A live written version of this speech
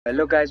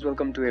Hello guys,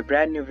 welcome to a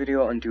brand new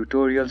video on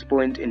Tutorials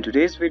Point. In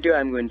today's video,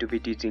 I'm going to be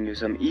teaching you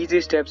some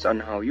easy steps on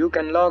how you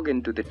can log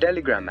into the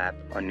Telegram app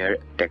on your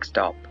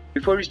desktop.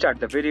 Before we start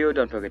the video,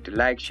 don't forget to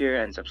like,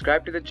 share and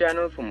subscribe to the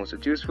channel for more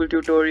such useful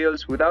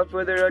tutorials. Without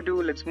further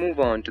ado, let's move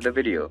on to the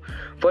video.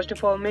 First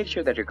of all, make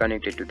sure that you're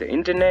connected to the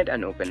internet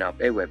and open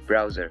up a web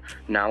browser.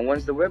 Now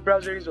once the web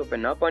browser is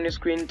open up on your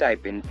screen,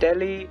 type in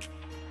telegram.org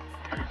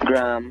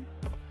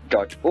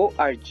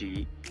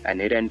and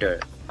hit enter.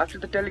 After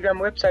the Telegram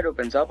website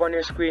opens up on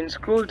your screen,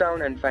 scroll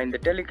down and find the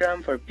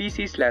Telegram for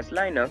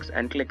PC/Linux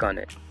and click on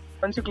it.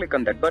 Once you click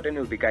on that button,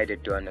 you'll be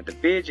guided to another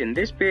page. In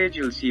this page,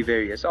 you'll see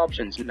various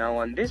options. Now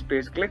on this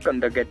page, click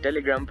on the Get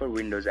Telegram for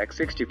Windows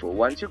x64.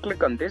 Once you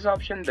click on this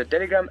option, the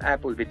Telegram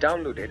app will be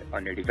downloaded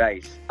on your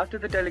device. After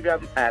the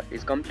Telegram app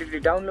is completely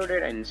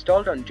downloaded and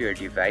installed onto your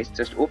device,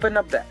 just open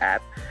up the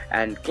app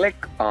and click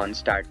on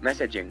Start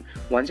Messaging.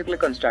 Once you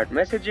click on Start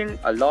Messaging,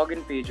 a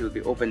login page will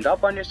be opened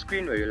up on your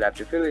screen where you'll have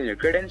to fill in your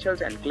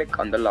credentials and click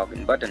on the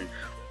login button.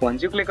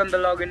 Once you click on the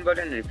login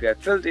button, and if you have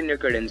filled in your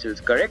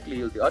credentials correctly,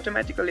 you'll be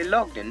automatically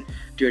logged in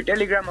to your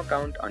Telegram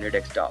account on your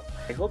desktop.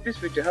 I hope this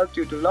video helped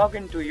you to log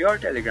into your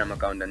Telegram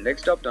account on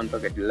desktop. Don't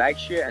forget to like,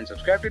 share and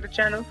subscribe to the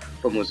channel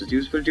for more such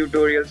useful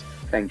tutorials.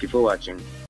 Thank you for watching.